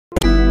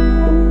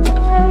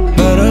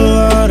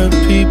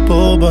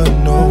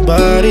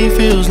nobody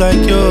feels like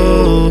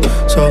you.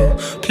 So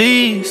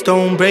please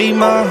don't break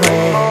my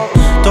heart,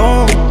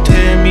 don't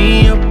tear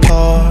me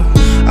apart.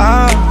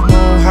 I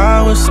know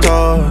how it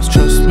starts,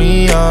 trust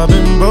me, I've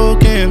been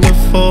broken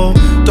before.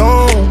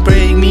 Don't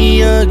break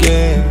me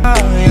again, I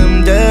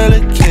am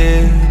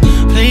delicate.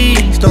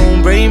 Please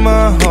don't break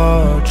my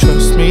heart,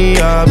 trust me,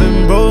 I've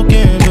been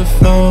broken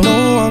before.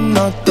 No, I'm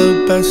not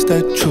the best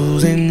at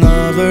choosing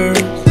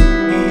lovers.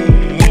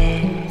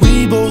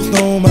 We both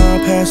know my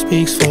past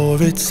speaks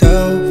for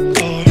itself.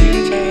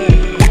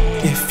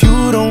 If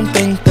you don't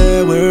think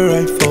that we're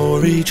right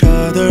for each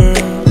other,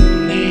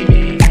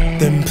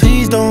 then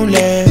please don't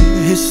let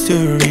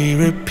history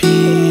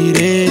repeat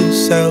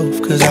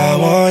itself. Cause I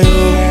want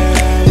you,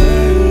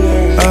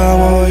 I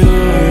want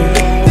you.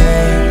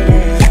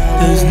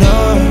 There's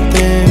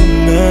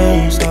nothing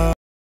else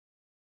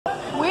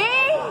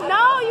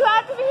No, you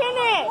have to be in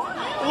it.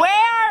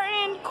 We're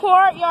in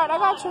courtyard. I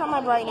gotta turn on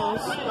my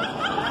brightness.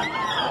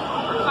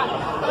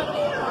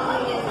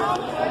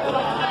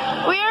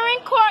 We are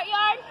in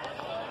courtyard.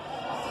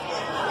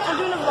 I'm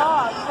doing a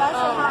vlog. That's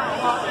so hot.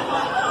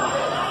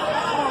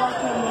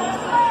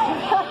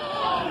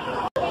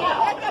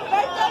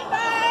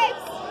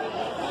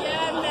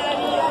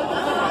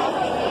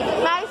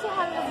 Maddie said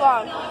hi to the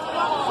vlog.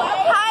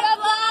 Hi,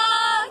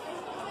 vlog.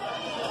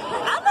 I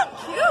look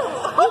cute.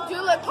 You do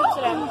look cute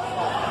today.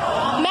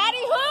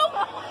 Maddie who?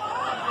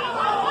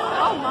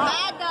 Oh my.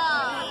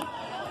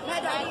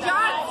 Madam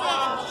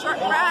Johnson. Short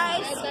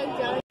fries.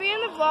 Be in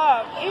the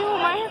vlog. Ew,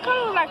 my hair kind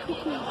of looks like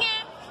cuckoo.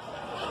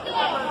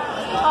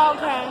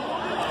 Okay.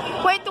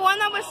 Wait, the one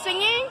that was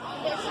singing?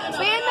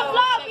 Be in the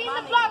vlog. Be in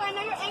the vlog. I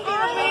know you're angry,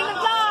 but be in the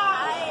vlog.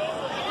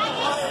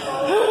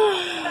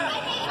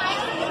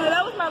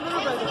 That was my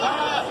little brother.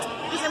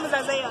 His name was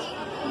Isaiah.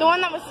 The one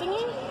that was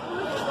singing?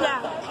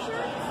 Yeah.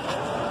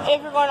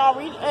 If you're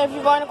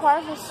going to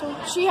choir,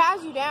 she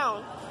has you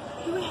down.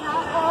 Do we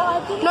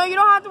have? No, you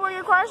don't have to wear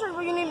your choir shirt,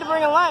 but you need to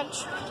bring a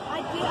lunch.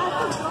 I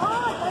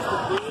forgot. That's the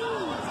thing.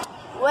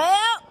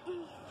 Well,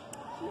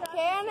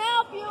 can't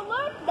help you.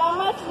 Look, that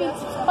must be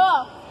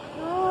tough.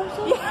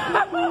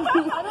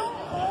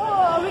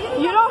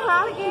 You don't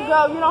have to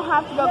go. You don't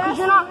have to go because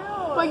you're not.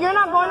 But you're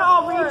not going to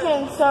all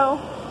regions, so.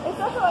 It's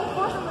also like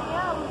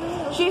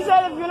she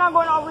said if you're not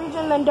going to all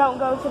region, then don't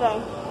go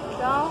today.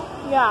 No?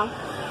 Yeah.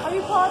 Are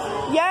you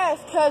positive? Yes,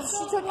 because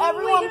she took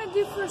everyone. What are we going to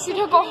do for she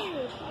took a.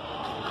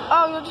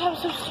 Oh, you'll just have a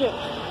substitute.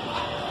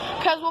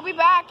 Because we'll be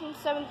back in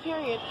 7th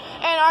period.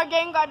 And our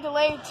game got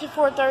delayed to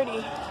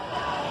 4:30.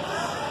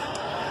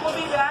 We'll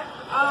be back.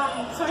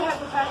 So we have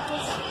to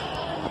practice.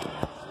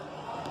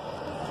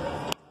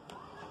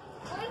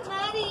 Where's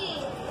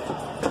Maddie?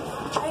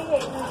 I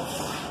hate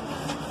Maddie.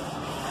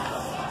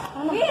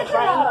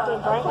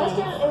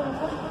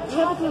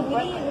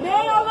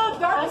 Dang, I look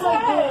dark as heck.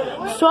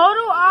 So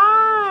do I.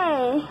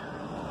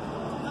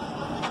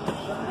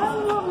 I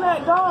look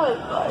that dark.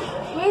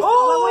 When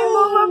we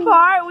move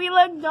apart, we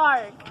look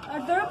dark.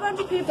 Are there a bunch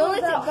of people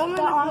that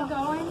aren't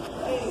going?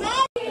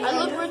 I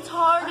look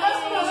retarded.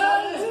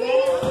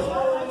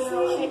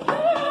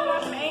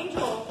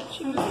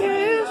 She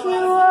gives me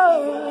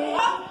love.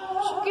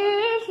 She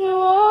gives me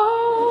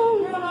love.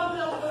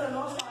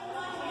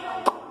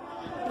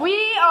 We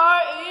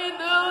are in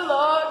the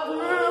locker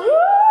room.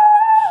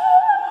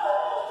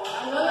 I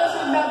know that's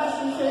about the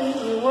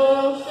sensation.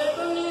 Whoa.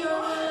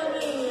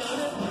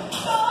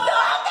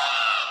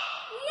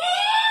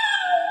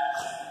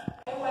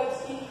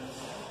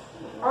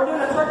 Are we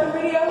doing a twerking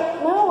video?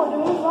 No, we're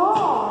doing a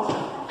vlog.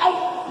 I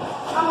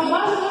mean,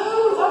 my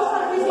news. I was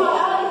trying to get my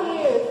out of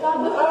here.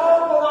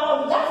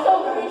 That's so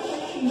rich.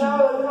 No,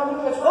 we're not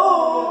doing this. Oh.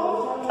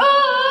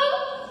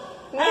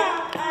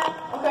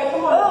 Okay,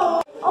 come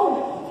on. Oh,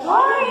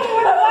 sorry,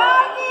 we're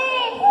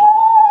vlogging.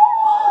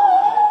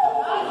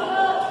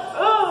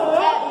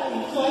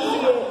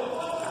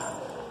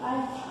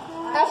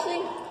 Ashley,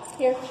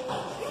 here.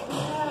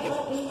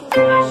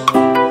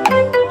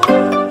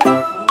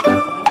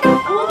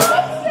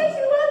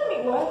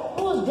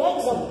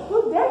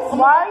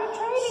 Why are you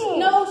training?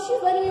 No,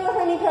 she's letting me wear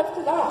her knee pads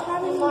because I don't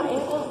have any more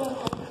ankles.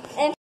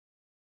 And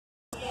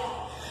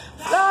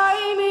fly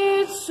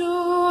me to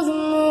the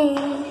moon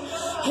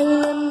and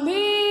let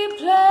me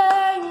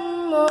play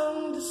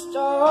among the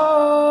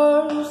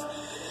stars.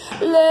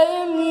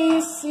 Let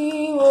me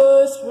see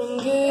what spring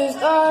is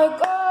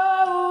like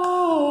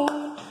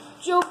on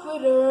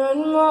Jupiter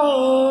and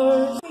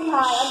Mars. Go,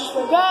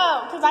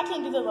 because I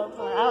can't do the low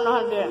part. I don't know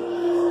how to do it.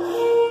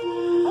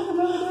 I can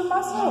barely do it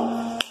myself.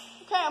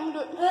 Okay, I'm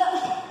gonna do it.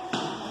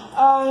 I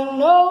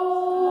know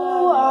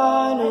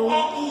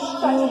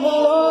you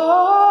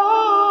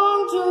belong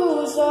to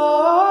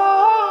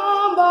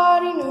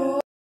somebody new.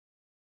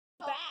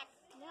 Back,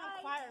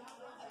 choir.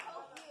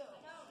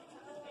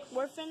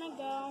 We're finna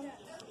go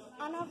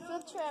on a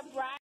field trip,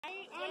 right?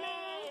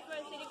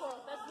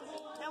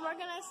 And we're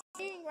gonna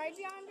sing, right,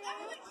 DeAndre?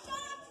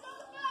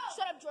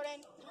 Shut up,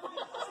 Jordan.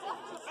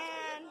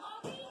 And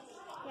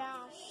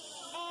yeah.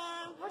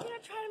 And we're gonna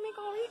try to make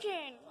all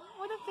region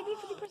with a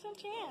 50%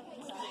 chance.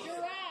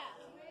 you're right.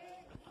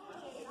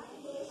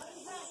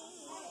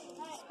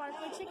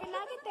 Sparkling chicken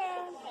nugget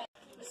there.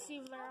 See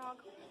vlog.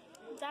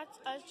 That's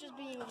us just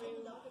being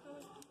rude.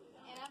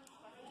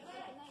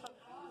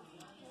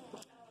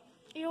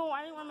 Yo,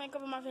 I didn't want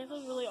makeup on my face. It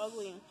was really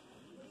ugly.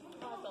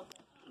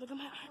 Look at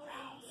my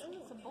eyebrows.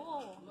 It's a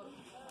bowl.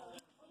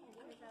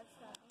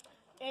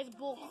 It's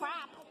bull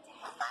crap.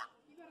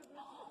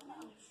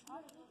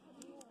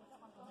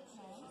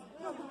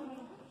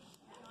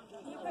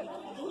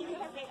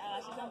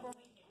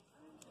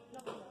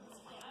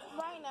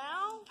 Right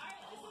now?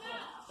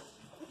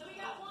 So we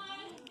got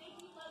one.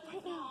 Thank you,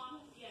 love.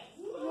 Yes.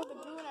 You have the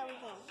glue and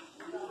everything.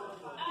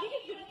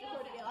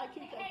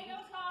 Hey, no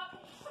talk.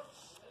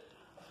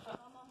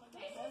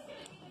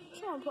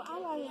 Sure, put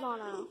eyelashes on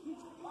her.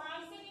 Or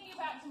I'm sending you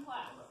back to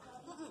class.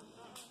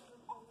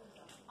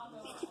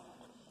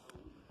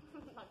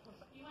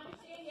 You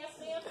understand? Yes,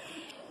 ma'am?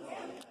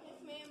 Yes,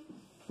 ma'am.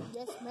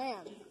 Yes,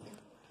 ma'am.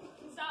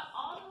 Stop.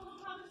 All the little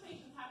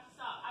conversations have to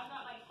stop. I've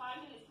got like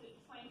 5 minutes to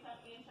explain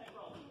something and check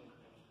roll.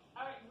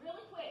 All right,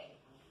 really quick.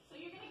 So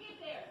you're going to get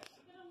there.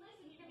 You're going to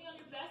listen. You're going to be on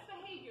your best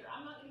behavior.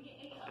 I'm not going to get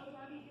any,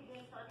 Darby did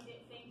this, Darby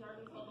did things,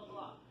 Darby blah, blah,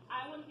 blah.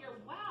 I want to hear,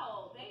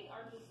 wow, they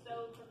are just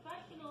so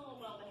professional,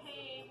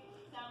 well-behaved,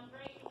 sound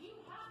great. If you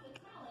have the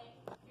talent,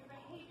 your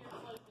behavior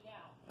slows you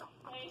down.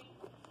 Okay?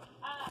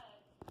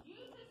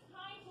 Use this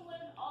time to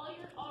learn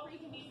all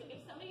region music.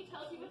 If somebody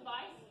tells you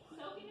advice,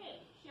 soak it in.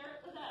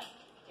 Share it with us.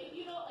 If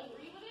you don't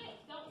agree with it,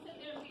 don't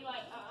sit there and be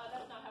like,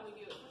 that's not how we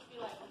do it. Just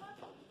be like,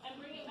 and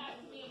bring it back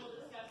to me and we'll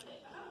discuss it.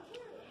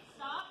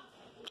 Stop.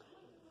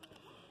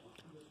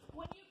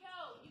 When you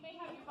go, you may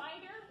have your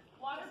binder,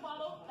 water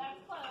bottle, that's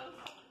closed,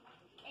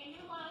 and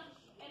your lunch,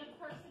 and a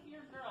purse if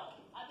you're a girl.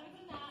 Other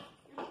than that,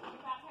 your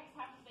backpacks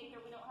have to stay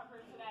here. We don't have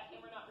room for that, and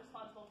we're not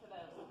responsible for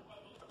those.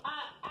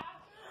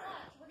 After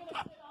lunch, we're going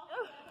to sit all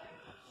together.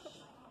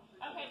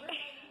 Okay, we're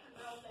waiting for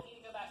girls that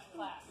need to go back to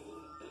class.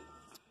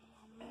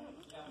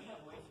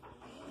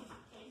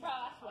 Bro,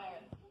 I swear.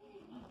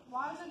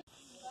 Why is it?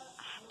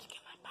 I have to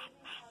get my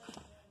backpack.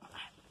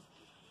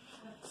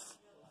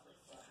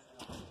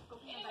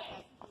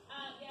 Anyway,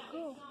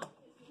 Go.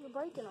 You're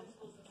breaking them.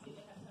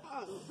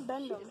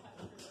 Bend them.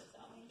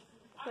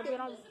 Listen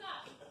up.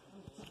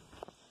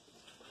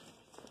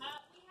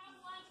 We have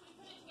lunch. We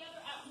put it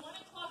together at 1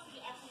 o'clock. The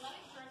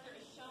athletic director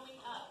is showing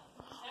up.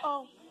 That's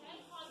Oh. the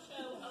head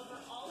honcho over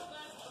all of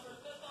us, over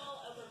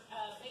football, over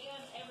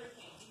band,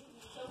 everything.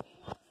 So we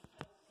want to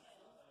know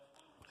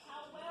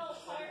how well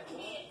Claire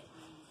did.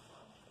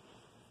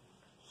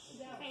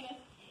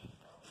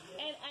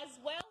 And as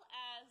well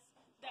as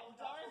that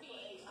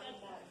Darby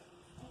said.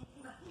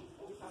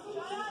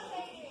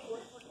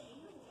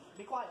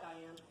 Be quiet,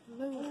 Diane. Move.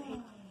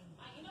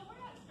 You know, we're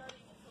not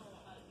starting until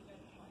you guys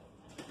are quiet.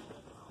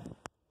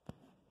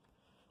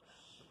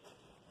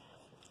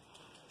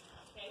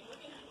 Okay, we're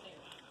going to get there.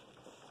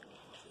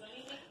 Do I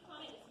need to make a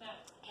comment? It's Matt.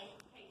 Hey,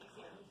 he's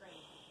here. He's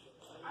ready.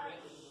 All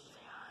right.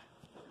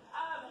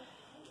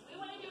 We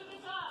want to do a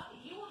good job.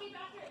 You will be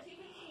back here at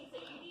 2:15, so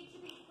you need to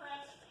be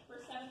prepped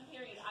for 7th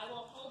period. I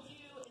will hold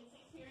you in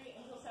 6th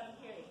period until 7th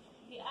period.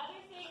 The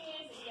other thing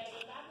is you got to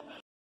go back and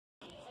make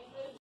a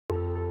good.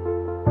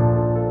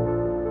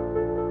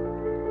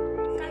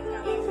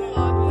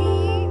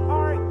 We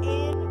are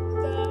in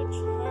the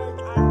church.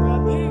 I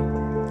repeat.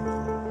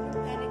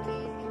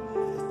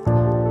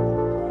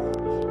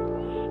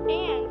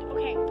 And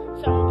okay,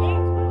 so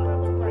there's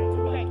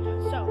like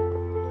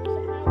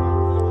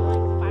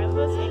 5 of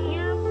us in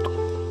here,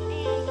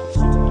 and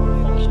she's a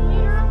reflection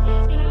leader,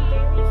 and I'm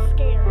very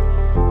scared.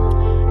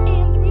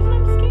 And the reason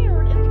I'm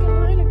scared is because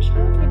we're in a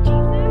church with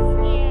Jesus,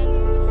 and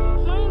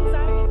my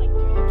anxiety is like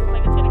through the roof,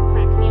 like it's gonna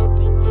crack me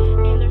open,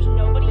 and there's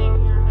nobody in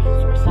here, so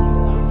we're sitting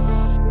alone.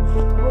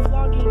 We're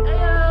vlogging.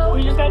 Hello. We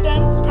just got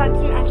done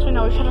practicing. Actually,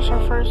 no, we finished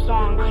our first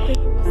song. I think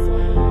it was so.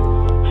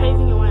 How do you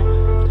think it went?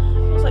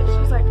 It was like she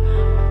was like,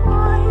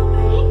 "Oh,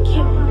 thank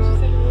you."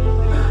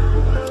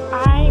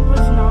 I was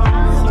not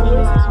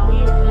singing loud.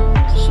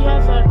 She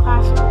has a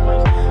classical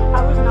voice.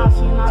 I was not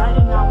singing loud. I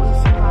did not want to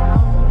sing loud.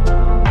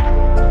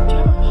 Do you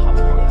have a pop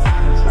voice?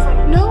 She's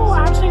like, no,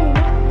 actually,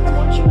 no.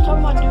 When she was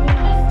talking about doing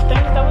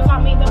things, that was not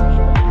me. That was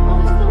her.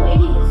 Oh, it's the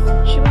ladies.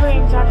 She was like,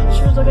 exactly.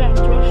 She was looking at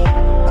Josh.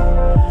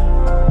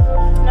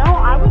 No,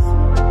 I was like,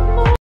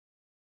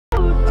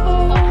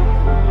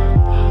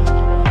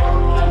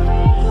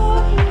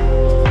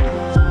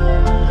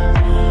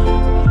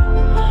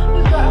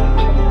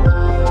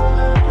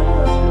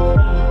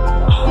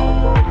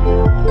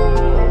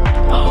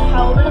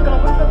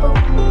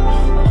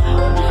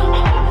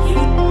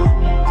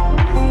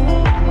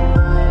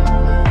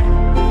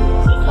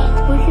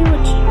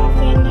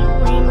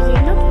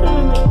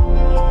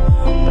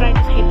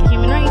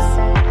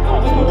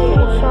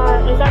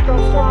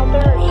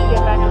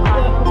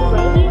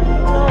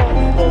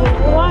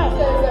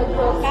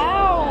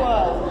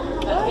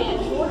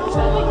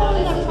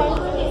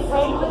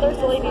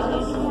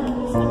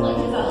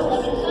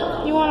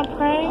 you want to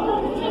pray?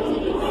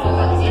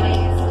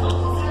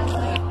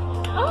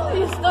 Oh,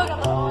 you still got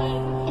the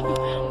one.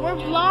 We're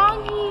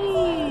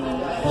vlogging.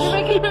 You're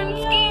making me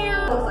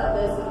scared.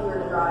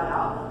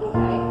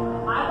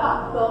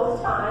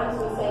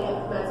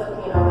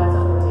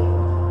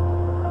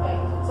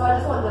 So I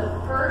just want the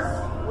first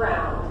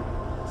round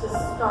to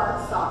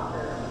start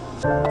softer.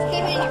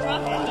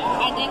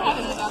 I did have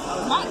a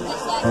doctor. Not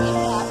just that.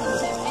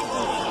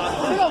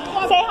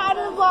 Say hi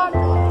to the vlog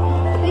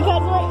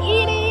because we're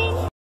eating.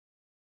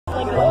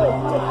 Like,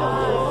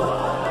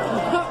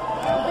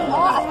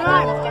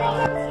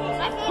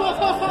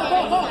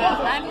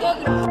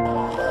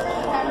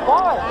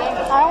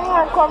 I don't want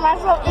to record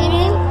myself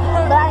eating,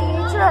 but I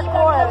need to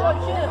record.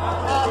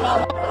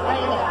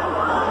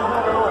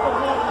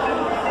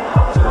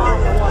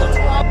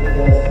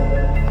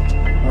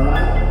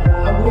 Alright,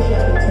 I wish I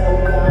could tell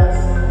you guys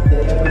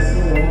that every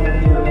single one of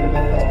you are going to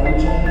make that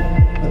reaching,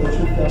 but the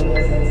truth of it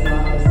is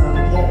that's not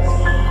the case.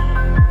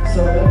 So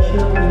make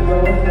sure when you go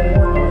in and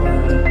work on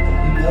learning,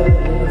 you know the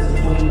difference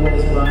between what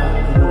is right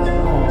and what is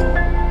wrong,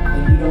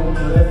 and you don't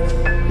drift,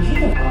 because you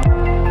can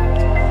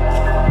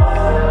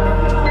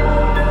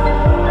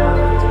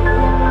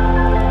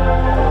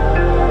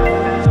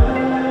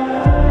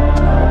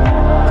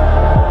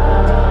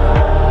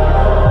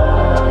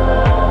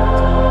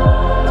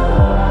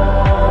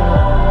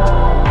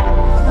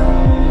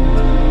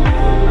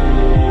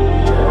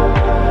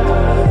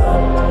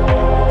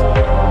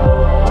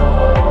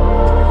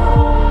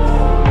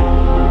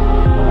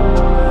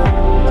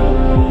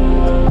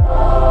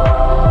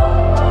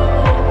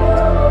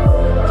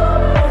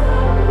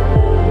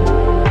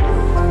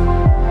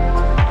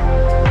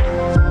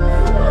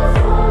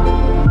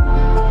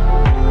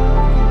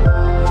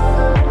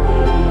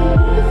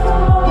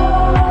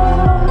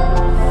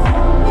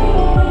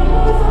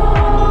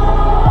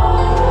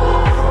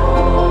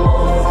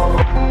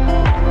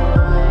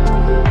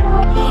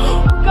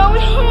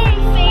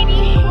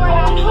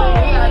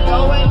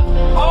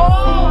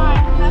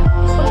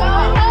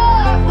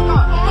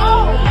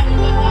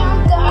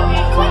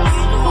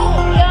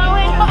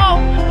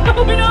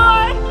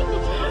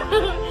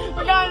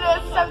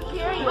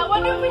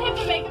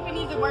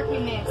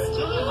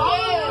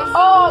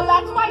Oh,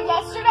 that's why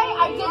yesterday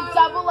I did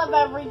double of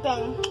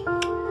everything.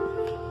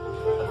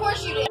 Of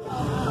course you did.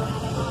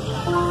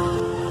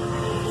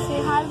 Say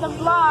hi to the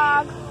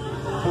vlog.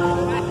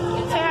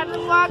 Say hi to the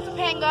vlog,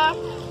 Topanga.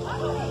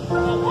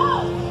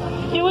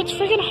 Dude, it's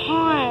freaking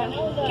hot.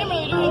 Kimberly,